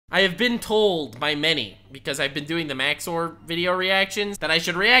I have been told by many, because I've been doing the Max0r video reactions, that I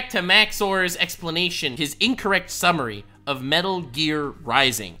should react to Max0r's explanation, his incorrect summary of Metal Gear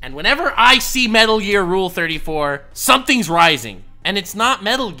Rising. And whenever I see Metal Gear Rule 34, something's rising, and it's not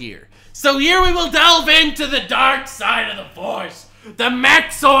Metal Gear. So here we will delve into the dark side of the Force, the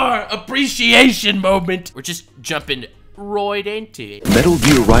Max0r appreciation moment. We're just jumping right into it. Metal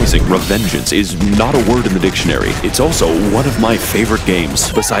Gear Rising Revengeance is not a word in the dictionary. It's also one of my favorite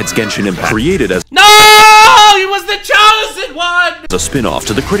games, besides Genshin Impact. Created as he was the chosen one! a spin-off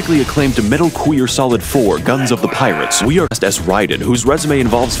to the critically acclaimed Metal Gear Solid 4 Guns of the Pirates. We are as Raiden, whose resume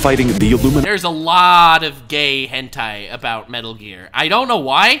involves fighting the Illuminati. There's a lot of gay hentai about Metal Gear. I don't know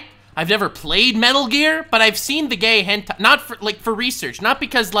why. I've never played Metal Gear, but I've seen the gay hentai, not for, like, for research, not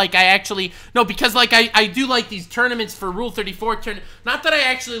because, like, because, like, I do, like, these tournaments for Rule 34, not that I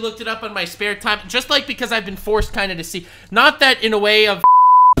actually looked it up on my spare time, just, like, because I've been forced kind of to see, not that in a way of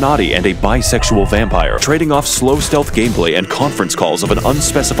and a bisexual vampire, trading off slow stealth gameplay and conference calls of an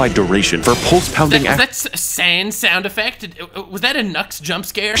unspecified duration for pulse-pounding that's a sound effect? Was that a Nux jump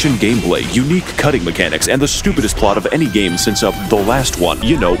scare? Action gameplay, unique cutting mechanics, and the stupidest plot of any game since the last one.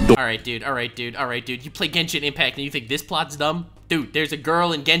 You know, Alright, dude. You play Genshin Impact and you think this plot's dumb? Dude, there's a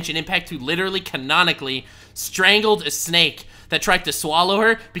girl in Genshin Impact who literally, canonically, strangled a snake that tried to swallow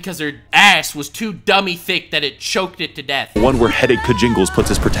her because her ass was too dummy thick that it choked it to death. One where Headache Kajingles puts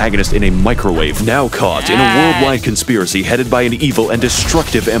his protagonist in a microwave, now caught in a worldwide conspiracy headed by an evil and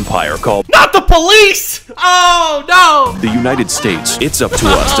destructive empire called Not the police! Oh, no! the United States. It's up to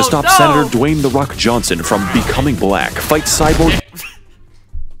us to stop Senator Dwayne "The Rock" Johnson from becoming black, fight cyborg.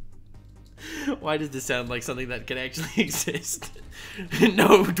 Why does this sound like something that can actually exist?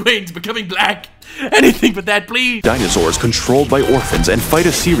 No, Dwayne's becoming black. Anything but that, please. Dinosaurs controlled by orphans and fight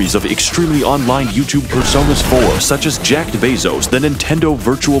a series of extremely online YouTube personas 4, such as Jacked Bezos, the Nintendo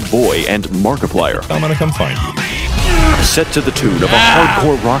Virtual Boy, and Markiplier. I'm gonna come find you. Set to the tune of a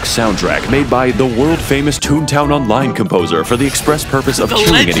hardcore rock soundtrack made by the world-famous Toontown Online composer for the express purpose of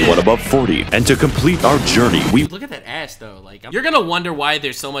killing anyone above 40. And to complete our journey, we look at that ass, though. Like, you're gonna wonder why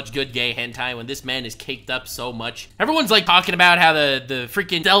there's so much good gay hentai when this man is caked up so much. Everyone's like talking about how the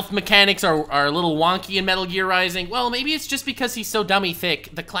freaking stealth mechanics are a little wonky in Metal Gear Rising. Well, maybe it's just because he's so dummy thick.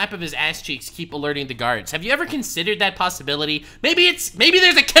 The clap of his ass cheeks keep alerting the guards. Have you ever considered that possibility? Maybe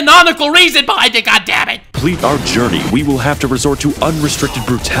there's a canonical reason behind it, goddammit! Complete our journey, we will have to resort to unrestricted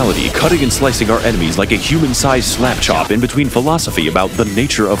brutality, cutting and slicing our enemies like a human-sized slap chop in between philosophy about the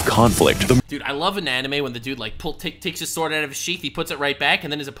nature of conflict. Dude, I love an anime when the dude like takes his sword out of his sheath, he puts it right back,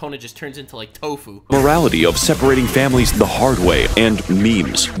 and then his opponent just turns into like tofu. Morality of separating families the hard way, and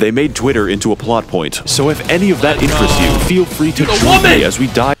memes. They made Twitter into a plot point, so if any of that interests you, feel free to join me as we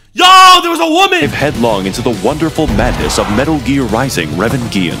dive there was a woman! headlong into the wonderful madness of Metal Gear Rising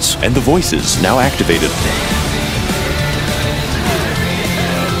Revengeance, and the voices now activated.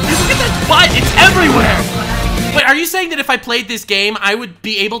 Look at that butt, it's everywhere! Wait, are you saying that if I played this game, I would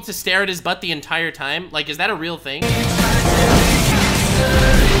be able to stare at his butt the entire time? Like, is that a real thing?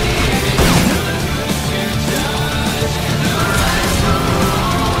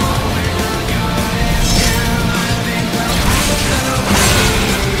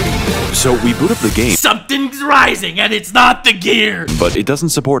 So we boot up the game. Something's rising and it's not the gear! But it doesn't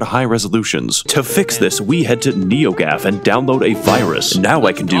support high resolutions. To fix this, we head to NeoGAF and download a virus. Now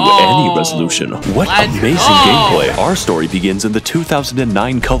I can do any resolution. What amazing gameplay. Our story begins in the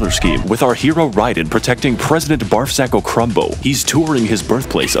 2009 color scheme with our hero Raiden protecting President Barfsacco Crumbo. He's touring his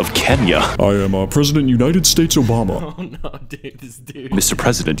birthplace of Kenya. I am President United States Obama. Oh no, dude, this dude. Mr.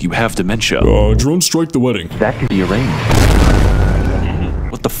 President, you have dementia. Drone strike the wedding. That could be arranged.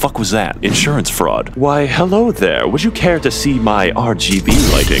 What the fuck was that? Insurance fraud. Why, hello there. Would you care to see my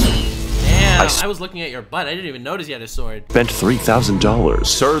RGB lighting? Damn, I was looking at your butt. I didn't even notice you had a sword. Spent $3,000.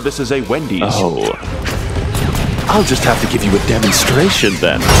 Sir, this is a Wendy's. Oh. I'll just have to give you a demonstration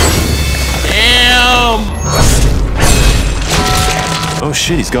then. Damn! Oh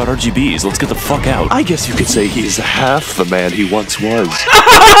shit, he's got RGBs. Let's get the fuck out. I guess you could say he's half the man he once was.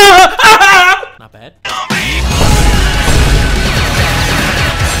 Not bad.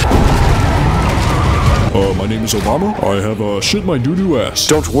 My name is Obama. I have shit my doo-doo ass.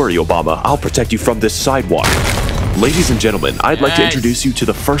 Don't worry, Obama. I'll protect you from this sidewalk. Ladies and gentlemen, I'd like to introduce you to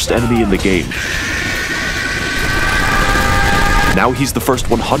the first enemy in the game. Now he's the first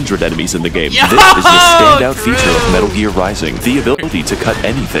 100 enemies in the game. This is the standout feature of Metal Gear Rising. The ability to cut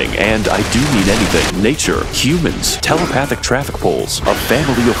anything, and I do mean anything. Nature, humans, telepathic traffic poles, a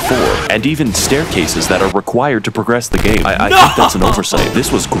family of 4, and even staircases that are required to progress the game. I think that's an oversight.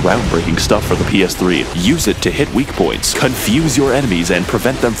 This was groundbreaking stuff for the PS3. Use it to hit weak points, confuse your enemies and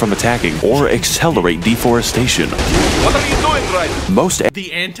prevent them from attacking, or accelerate deforestation. What are you doing, Raiden? Most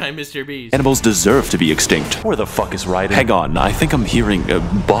the anti-Mr. Beast. animals deserve to be extinct. Where the fuck is Raiden? Hang on, I think I'm hearing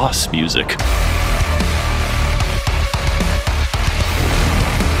boss music.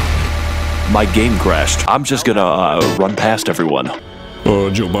 My game crashed. I'm just gonna run past everyone.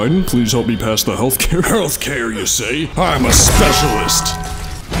 Joe Biden, please help me pass the healthcare. Healthcare, you say? I'm a specialist.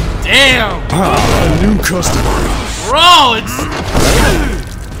 Damn! A new customer. Bro, it's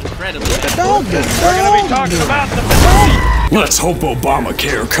incredible. We're gonna be talking about the Let's hope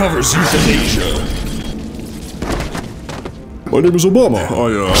Obamacare covers euthanasia. My name is Obama.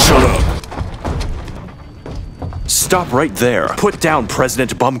 Shut up. Stop right there. Put down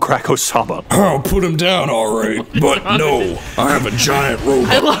President Bumcrack Osama. I'll put him down, alright. But no, I have a giant robot.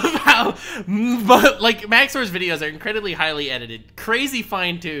 I love how, like, Max0r's videos are incredibly highly edited, crazy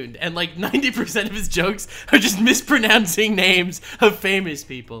fine-tuned, and like 90% of his jokes are just mispronouncing names of famous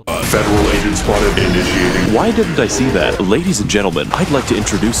people. Federal agent spotted initiating. Why didn't I see that? Ladies and gentlemen, I'd like to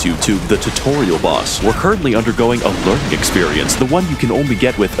introduce you to the tutorial boss. We're currently undergoing a learning experience, the one you can only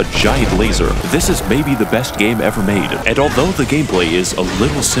get with a giant laser. This is maybe the best game ever made. And although the gameplay is a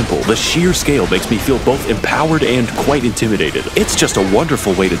little simple, the sheer scale makes me feel both empowered and quite intimidated. It's just a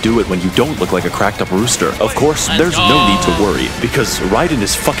wonderful way to do it when you don't look like a cracked up rooster. Of course, there's no need to worry, because Raiden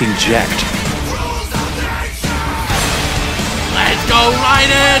is fucking jacked. Let's go,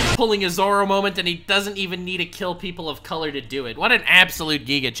 Raiden! Pulling a Zoro moment, and he doesn't even need to kill people of color to do it. What an absolute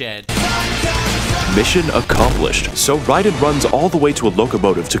Giga Chad. Mission accomplished. So Raiden runs all the way to a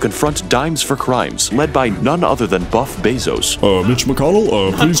locomotive to confront Dimes for Crimes, led by none other than Buff Bezos. Mitch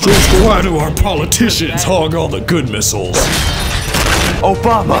McConnell, please join. Why do our politicians hog all the good missiles?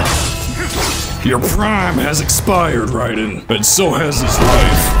 Obama! Your prime has expired, Raiden, and so has his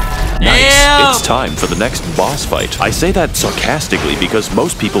life. Nice. It's time for the next boss fight. I say that sarcastically because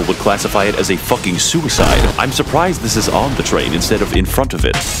most people would classify it as a fucking suicide. I'm surprised this is on the train instead of in front of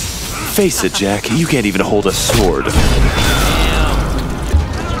it. Face it, Jack, you can't even hold a sword.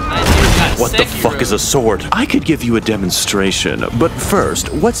 What the fuck is a sword? I could give you a demonstration, but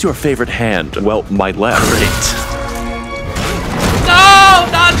first, what's your favorite hand? Well, my left. No,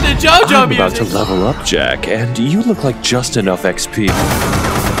 not the JoJo I'm music. about to level up, Jack, and you look like just enough XP.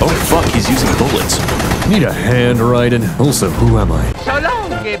 Oh fuck, he's using bullets. Need a hand, Raiden? Also, who am I? So long,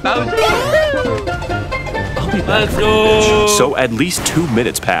 Bowser. Let's go. So at least 2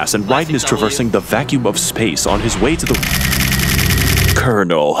 minutes pass, and Raiden is traversing the vacuum of space on his way to the...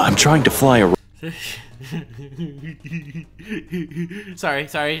 Colonel, I'm trying to fly around. Sorry,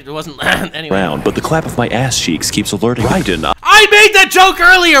 it wasn't anyway. But the clap of my ass cheeks keeps alerting Raiden. I made that joke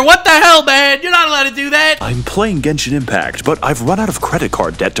earlier! What the hell, man? You're not allowed to do that! I'm playing Genshin Impact, but I've run out of credit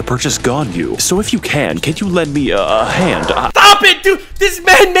card debt to purchase Ganyu. So if you can you lend me a hand? Stop it, dude! This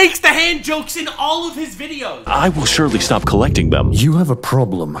man makes the hand jokes in all of his videos! I will surely stop collecting them. You have a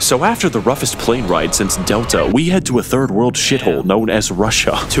problem. So after the roughest plane ride since Delta, we head to a third world shithole known as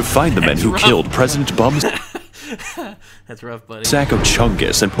Russia to find the men who killed President Bum's That's rough, buddy. Sacco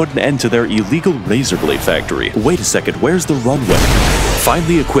Chungus and put an end to their illegal razor blade factory. Wait a second, where's the runway?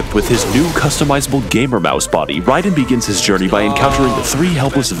 Finally equipped with his new customizable gamer mouse body, Raiden begins his journey by encountering 3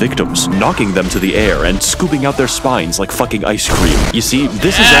 helpless victims, knocking them to the air and scooping out their spines like fucking ice cream. You see,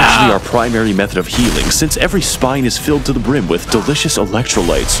 this is actually our primary method of healing, since every spine is filled to the brim with delicious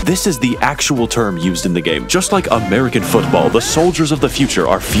electrolytes. This is the actual term used in the game. Just like American football, the soldiers of the future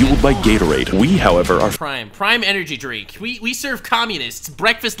are fueled by Gatorade. We, however, are Prime energy drink. We serve communists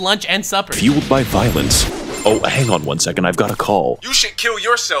breakfast, lunch, and supper. fueled by violence. Oh, hang on 1 second, I've got a call. You should kill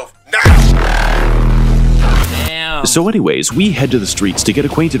yourself now. Damn. So anyways, we head to the streets to get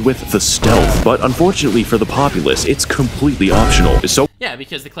acquainted with the stealth, but unfortunately for the populace, it's completely optional. So Yeah,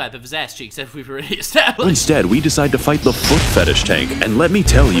 because the clap of his ass cheeks that we've already established. instead, we decide to fight the foot fetish tank. And let me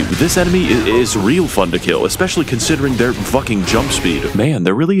tell you, this enemy is real fun to kill, especially considering their fucking jump speed. Man,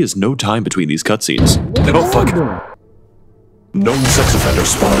 there really is no time between these cutscenes. Oh fuck. Known sex offender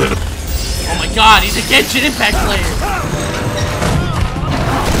spotted. Oh my god, he's a Genshin Impact player!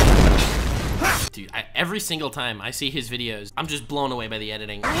 Dude, every single time I see his videos, I'm just blown away by the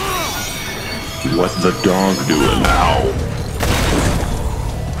editing. What the dog doing now?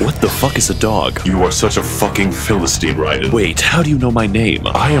 What the fuck is a dog? You are such a fucking Philistine, Raiden. Wait, how do you know my name?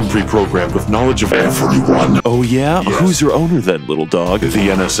 I am pre-programmed with knowledge of everyone. Oh yeah? Yes. Who's your owner then, little dog? The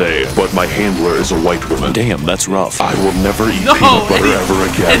NSA, but my handler is a white woman. Damn, that's rough. I will never eat peanut butter ever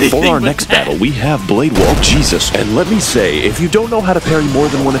again. For our next battle, we have Blade Wolf. Jesus. And let me say, if you don't know how to parry more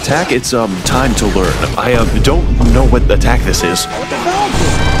than one attack, it's time to learn. I don't know what attack this is.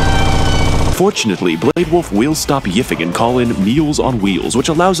 Fortunately, Blade Wolf will stop yiffing and call in Meals on Wheels, which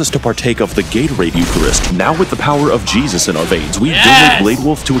allows us to partake of the Gatorade Eucharist. Now with the power of Jesus in our veins, we donate Blade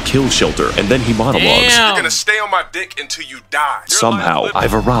Wolf to a kill shelter, and then he monologues. You're gonna stay on my dick until you die. Somehow,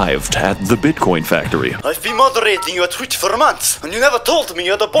 I've arrived at the Bitcoin factory. I've been moderating you at Twitch for months, and you never told me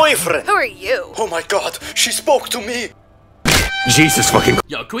you had a boyfriend. Who are you? Oh my god, she spoke to me. Jesus fucking...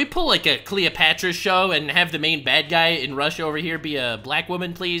 Yo, can we pull like a Cleopatra show and have the main bad guy in Russia over here be a black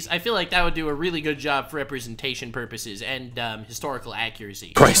woman, please? I feel like that would do a really good job for representation purposes and historical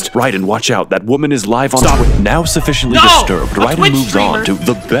accuracy. Christ, Raiden, watch out. That woman is live on Twitch. Now sufficiently disturbed, Raiden moves on to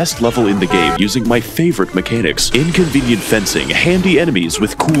the best level in the game using my favorite mechanics. Inconvenient fencing, handy enemies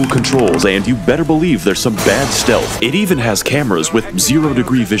with cool controls, and you better believe there's some bad stealth. It even has cameras with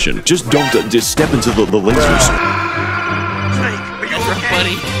 0-degree vision. Just don't just step into the lasers.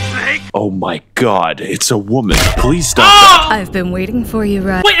 Buddy. Oh my god, it's a woman. Please stop that. I've been waiting for you,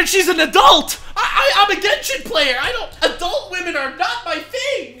 Raiden. Wait, and she's an adult! I'm a Genshin player! Adult women are not my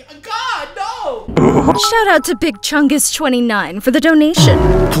thing! God, no! Shout out to Big Chungus29 for the donation.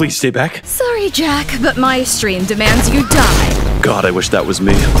 Please stay back. Sorry, Jack, but my stream demands you die. God, I wish that was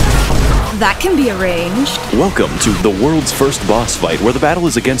me. That can be arranged. Welcome to the world's first boss fight, where the battle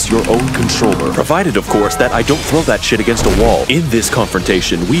is against your own controller. Provided, of course, that I don't throw that shit against a wall. In this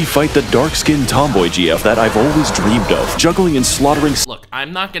confrontation, we fight the dark-skinned tomboy GF that I've always dreamed of, juggling and slaughtering... Look,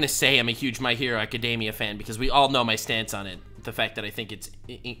 I'm not gonna say I'm a huge My Hero Academia fan, because we all know my stance on it. The fact that I think it's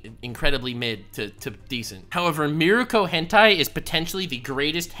incredibly mid to decent. However, Miruko Hentai is potentially the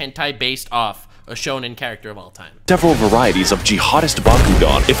greatest hentai based off a shonen character of all time. Several varieties of jihadist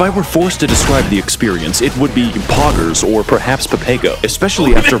Bakugan. If I were forced to describe the experience, it would be Poggers or perhaps Pepega,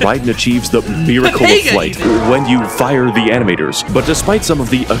 especially after Raiden achieves the miracle of flight when you fire the animators. But despite some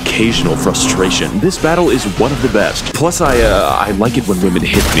of the occasional frustration, this battle is one of the best. Plus, I like it when women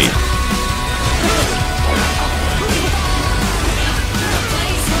hit me.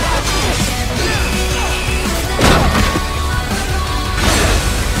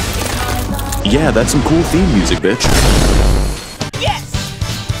 Yeah, that's some cool theme music, bitch. Yes!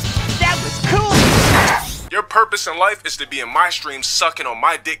 That was cool! Your purpose in life is to be in my stream sucking on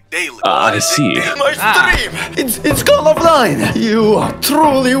my dick daily. I see. My stream! It's Call of Line! You are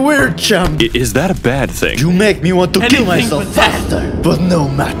truly weird, champ. Is that a bad thing? You make me want to kill Anything myself but that. faster. But no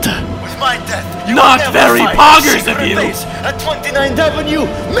matter. With my death, you Not will never very find poggers secret of you. base at 29th Avenue,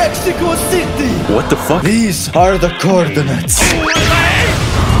 Mexico City! What the fuck? These are the coordinates.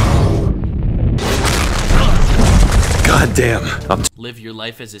 God damn. I'm Live your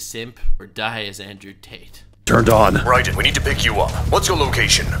life as a simp or die as Andrew Tate. turned on. Raiden, we need to pick you up. What's your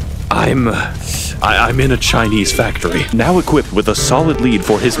location? I'm in a Chinese factory. Now equipped with a solid lead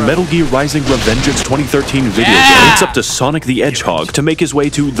for his Metal Gear Rising Revengeance 2013 video game, it's up to Sonic the Hedgehog to make his way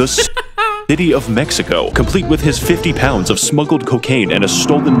to the city of Mexico, complete with his 50 pounds of smuggled cocaine and a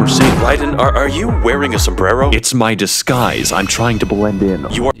stolen Mercedes. Raiden, are you wearing a sombrero? It's my disguise. I'm trying to blend in.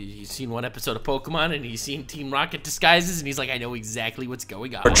 You are He's seen one episode of Pokemon and he's seen Team Rocket disguises and he's like, I know exactly what's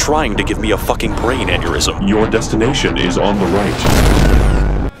going on. trying to give me a fucking brain aneurysm. Your destination is on the right.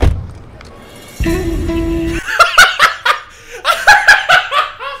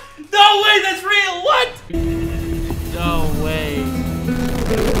 No way, that's real! What? No way.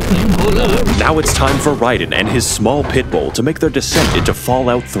 Hold up. Now it's time for Raiden and his small pit bull to make their descent into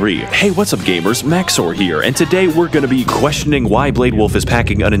Fallout 3. Hey, what's up gamers? Max0r here, and today we're gonna be questioning why Blade Wolf is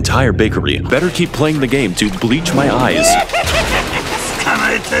packing an entire bakery. Better keep playing the game to bleach my eyes.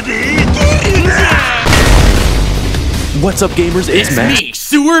 What's up gamers? It's Max0r me,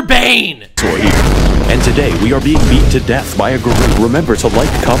 Sewer Bane! here. And today we are being beat to death by a gorilla. Remember to like,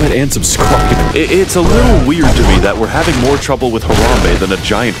 comment, and subscribe. It's a little weird to me that we're having more trouble with Harambe than a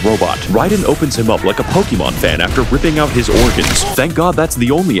giant robot. Raiden opens him up like a Pokemon fan after ripping out his organs. Thank God that's the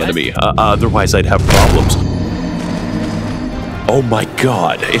only enemy. Otherwise I'd have problems. Oh my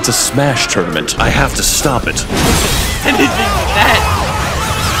god, it's a Smash tournament. I have to stop it. Anything like that.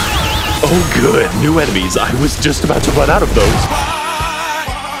 Oh good, new enemies. I was just about to run out of those.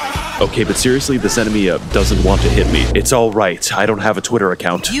 Okay, but seriously, this enemy doesn't want to hit me. It's alright, I don't have a Twitter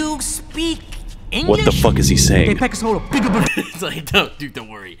account. You speak What the fuck is he saying? It's like, don't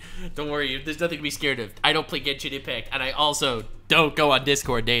worry. Don't worry, there's nothing to be scared of. I don't play Genshin Impact, and I also don't go on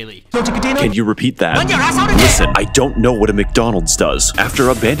Discord daily. Can you repeat that? Listen, I don't know what a McDonald's does. After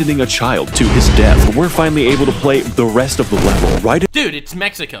abandoning a child to his death, we're finally able to play the rest of the level, right? Dude, it's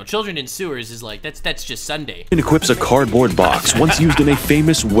Mexico. Children in sewers is like, that's just Sunday. It equips a cardboard box once used in a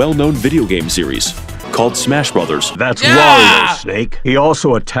famous, well-known video game series called Smash Brothers. That's Wario, Snake. He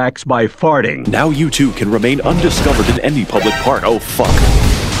also attacks by farting. Now you too can remain undiscovered in any public park. Oh, fuck.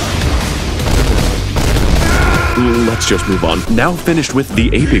 Let's just move on. Now finished with the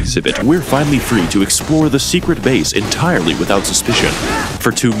ape exhibit, we're finally free to explore the secret base entirely without suspicion.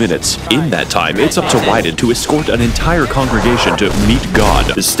 For 2 minutes. In that time, it's up to Raiden to escort an entire congregation to meet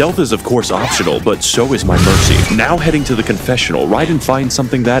God. Stealth is of course optional, but so is my mercy. Now heading to the confessional, Raiden finds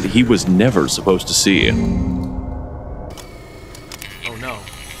something that he was never supposed to see. Oh no.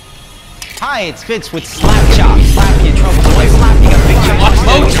 Hi, it's Fitz with Slapchop. Slap your trouble boy. Slapping a picture. Watch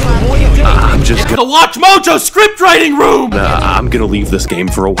Mojo! I'm just gonna— The Watch Mojo script writing room! I'm gonna leave this game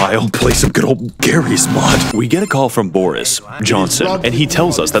for a while, play some good old Gary's mod. We get a call from Boris Johnson, and he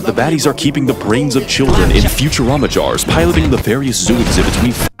tells us that the baddies are keeping the brains of children in Futurama jars, piloting the various zoo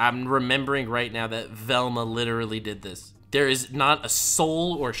exhibits I'm remembering right now that Velma literally did this. There is not a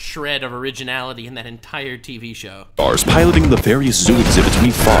soul or shred of originality in that entire TV show. Piloting the various zoo exhibits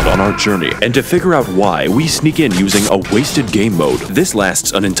we fought on our journey, and to figure out why, we sneak in using a wasted game mode. This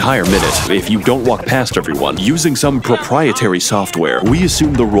lasts an entire minute if you don't walk past everyone. Using some proprietary software, we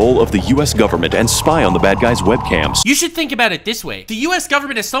assume the role of the US government and spy on the bad guys' webcams. You should think about it this way. The US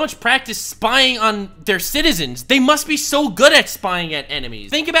government has so much practice spying on their citizens, they must be so good at spying at enemies.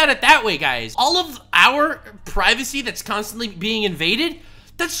 Think about it that way, guys. All of our privacy that's constantly being invaded,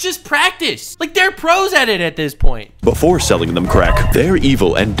 that's just practice. Like, they're pros at it at this point. Before selling them crack, their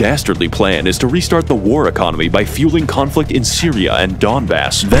evil and dastardly plan is to restart the war economy by fueling conflict in Syria and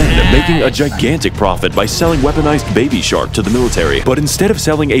Donbass, then making a gigantic profit by selling weaponized Baby Shark to the military. But instead of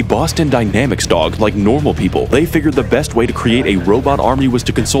selling a Boston Dynamics dog like normal people, they figured the best way to create a robot army was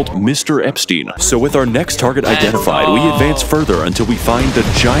to consult Mr. Epstein. So with our next target identified, we advance further until we find the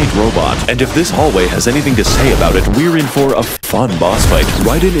giant robot. And if this hallway has anything to say about it, we're in for a fun boss fight.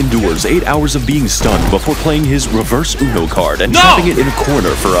 Raiden endures 8 hours of being stunned before playing his reverse Uno card and trapping it in a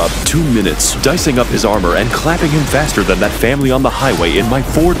corner for 2 minutes, dicing up his armor and clapping him faster than that family on the highway in my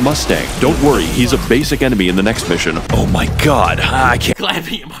Ford Mustang. Don't worry, he's a basic enemy in the next mission. Oh my god, I can't—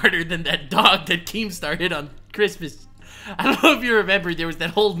 Clapping him harder than that dog that Keemstar hit on Christmas. I don't know if you remember, there was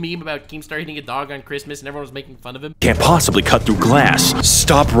that whole meme about Keemstar hitting a dog on Christmas and everyone was making fun of him. Can't possibly cut through glass.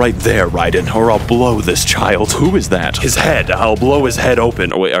 Stop right there, Raiden, or I'll blow this child. Who is that? His head. I'll blow his head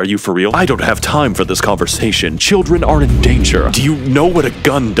open. Wait, are you for real? I don't have time for this conversation. Children are in danger. Do you know what a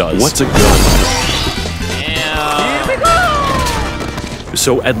gun does? What's a gun?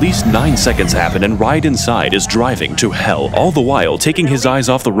 So at least 9 seconds happen and Raiden inside is driving to hell, all the while taking his eyes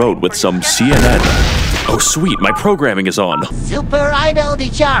off the road with some CNN. Oh sweet, my programming is on. Super Idol di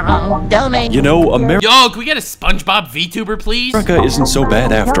Charo, domain. You know, America— Yo, can we get a SpongeBob VTuber, please? America isn't so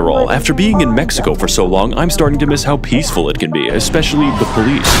bad after all. After being in Mexico for so long, I'm starting to miss how peaceful it can be, especially the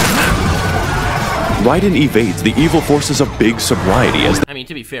police. Raiden evades the evil forces of big sobriety as I mean,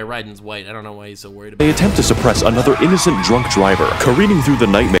 to be fair, Raiden's white. I don't know why he's so worried about they attempt to suppress another innocent drunk driver, careening through the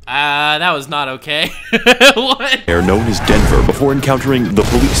nightmare. That was not okay. What? Known as Denver before encountering the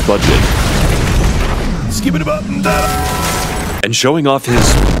police budget. Skip it about And showing off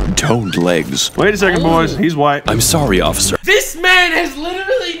his toned legs. Wait a second, boys. He's white. I'm sorry, officer. This man has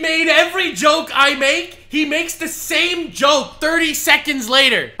literally made every joke I make. He makes the same joke 30 seconds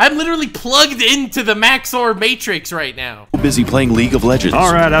later. I'm literally plugged into the Max0r matrix right now. Busy playing League of Legends.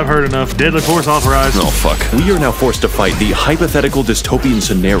 Alright, I've heard enough. Deadly force authorized. Oh fuck. We are now forced to fight the hypothetical dystopian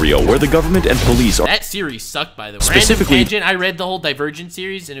scenario where the government and police are— That series sucked, by the way. Specifically— Random tangent, I read the whole Divergent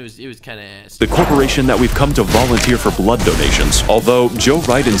series and it was kind of ass. the corporation that we've come to volunteer for blood donations. Although Joe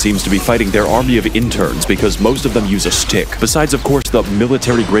Raiden seems to be fighting their army of interns because most of them use a stick. Besides, of course, the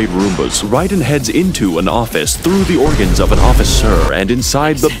military-grade Roombas. Raiden heads into an office through the organs of an officer and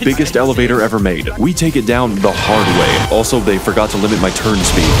inside the biggest elevator ever made. We take it down the hard way. Also, they forgot to limit my turn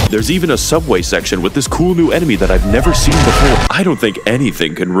speed. There's even a subway section with this cool new enemy that I've never seen before. I don't think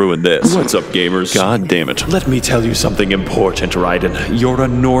anything can ruin this. What's up, gamers? God damn it. Let me tell you something important, Raiden. You're a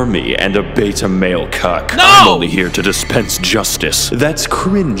normie and a beta male cuck. No! I'm only here to dispense justice. That's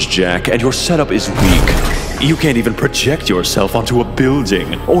cringe, Jack, and your setup is weak. You can't even project yourself onto a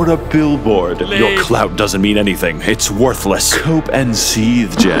building or a billboard. Your clout doesn't mean anything. It's worthless. Cope and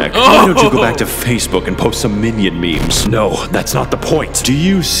seethe, Jack. Why don't you go back to Facebook and post some minion memes? No, that's not the point. Do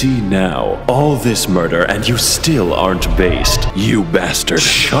you see now? All this murder and you still aren't based. You bastard.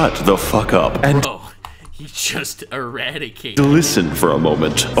 Shut the fuck up and... He just eradicated. Listen for a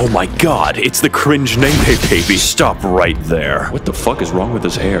moment. Oh my god, it's the cringe Nene baby. Stop right there. What the fuck is wrong with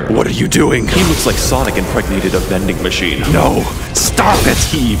his hair? What are you doing? He looks like Sonic impregnated a vending machine. No, stop it.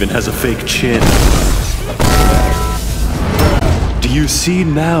 He even has a fake chin. Do you see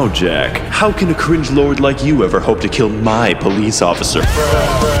now, Jack? How can a cringe lord like you ever hope to kill my police officer?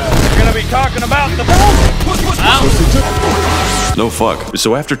 We're gonna be talking about the... No fuck.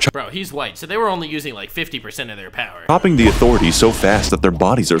 So after Bro, he's white, so they were only using like 50% of their power. chopping the authorities so fast that their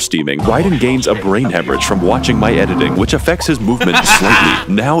bodies are steaming, Raiden gains a brain hemorrhage from watching my editing, which affects his movement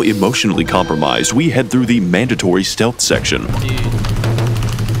slightly. Now emotionally compromised, we head through the mandatory stealth section.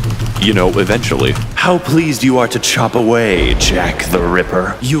 You know, eventually. How pleased you are to chop away, Jack the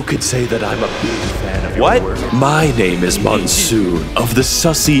Ripper. You could say that I'm a big fan of your work. My name is Monsoon, of the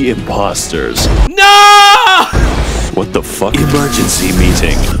Sussy Imposters. No! What the fuck? Emergency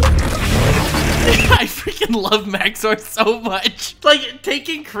meeting. I freaking love Max0r so much. Like,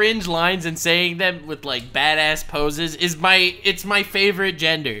 taking cringe lines and saying them with, like, badass poses is it's my favorite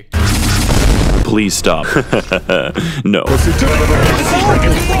gender. Please stop. No.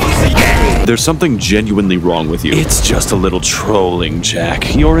 There's something genuinely wrong with you. It's just a little trolling,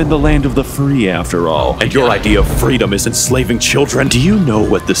 Jack. You're in the land of the free after all. And your idea of freedom is enslaving children. Do you know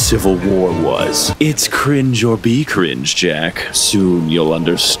what the Civil War was? It's cringe or be cringe, Jack. Soon you'll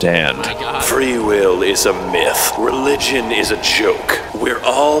understand. Free will is a myth. Religion is a joke. We're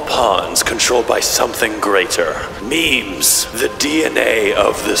all pawns controlled by something greater. Memes, the DNA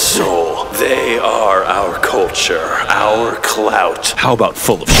of the soul. They are our culture, our clout. How about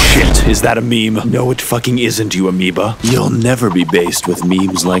full of shit? Is that a meme? No, it fucking isn't, you amoeba. You'll never be based with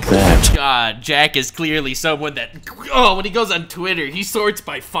memes like that. God, Jack is clearly someone that, when he goes on Twitter, he sorts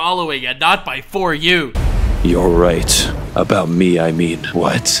by following and not by for you. You're right. About me, I mean.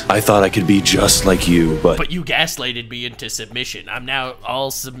 What? I thought I could be just like you, but... But you gaslighted me into submission. I'm now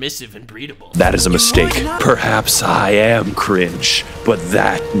all submissive and breedable. That is a mistake. Perhaps I am cringe, but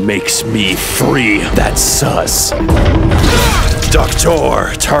that makes me free. That's sus.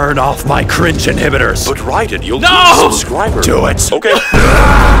 Doctor, turn off my cringe inhibitors. But Raiden, you'll lose subscribers. Do it. Okay.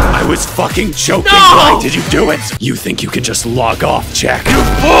 I was fucking joking. Why did you do it? You think you can just log off, Jack?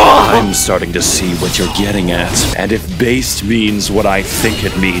 I'm starting to see what you're getting at. And if based means what I think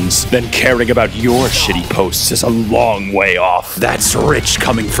it means, then caring about your shitty posts is a long way off. That's rich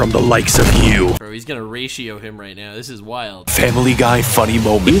coming from the likes of you. Bro, he's gonna ratio him right now. This is wild. Family Guy funny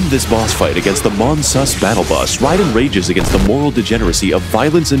moment. In this boss fight against the Monsus battle bus, Raiden rages against the moral degeneracy of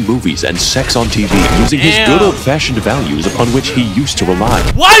violence in movies and sex on TV, using his good old-fashioned values upon which he used to rely.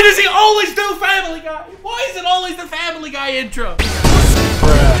 Why does he always do Family Guy? Why is it always the Family Guy intro?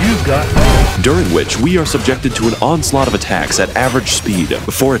 During which we are subjected to an onslaught of attacks at average speed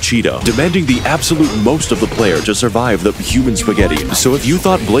for a Cheetah, demanding the absolute most of the player to survive the human spaghetti. So if you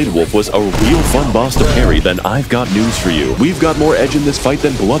thought Blade Wolf was a real fun boss to parry, then I've got news for you. We've got more edge in this fight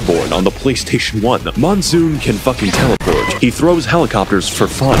than Bloodborne on the PlayStation 1. Monsoon can fucking teleport. He throws helicopters for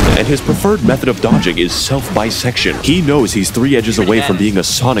fun, and his preferred method of dodging is self-bisection. He knows he's 3 edges away from being a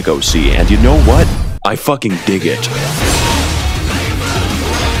Sonic OC, and you know what? I fucking dig it.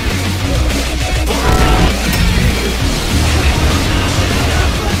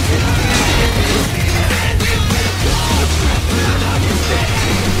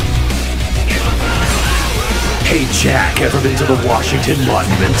 Hey Jack, ever been to the Washington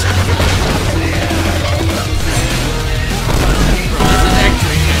Monument?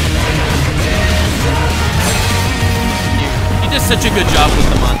 He did such a good job with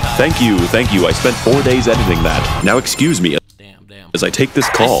the montage. Thank you. I spent 4 days editing that. Now excuse me. Damn. As I take this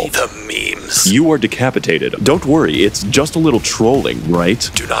call. The memes. You are decapitated. Don't worry, it's just a little trolling, right?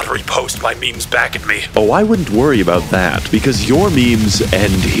 Do not repost my memes back at me. Oh, I wouldn't worry about that, because your memes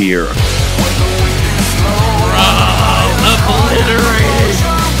end here.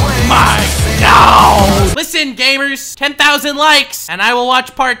 Listen, gamers, 10,000 likes, and I will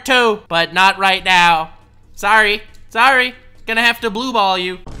watch part 2, but not right now. Sorry. Gonna have to blue ball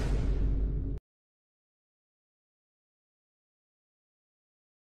you.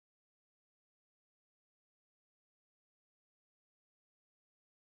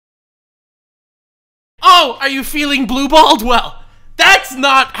 Oh, are you feeling blue balled? Well, that's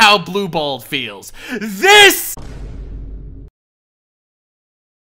not how blue balled feels. This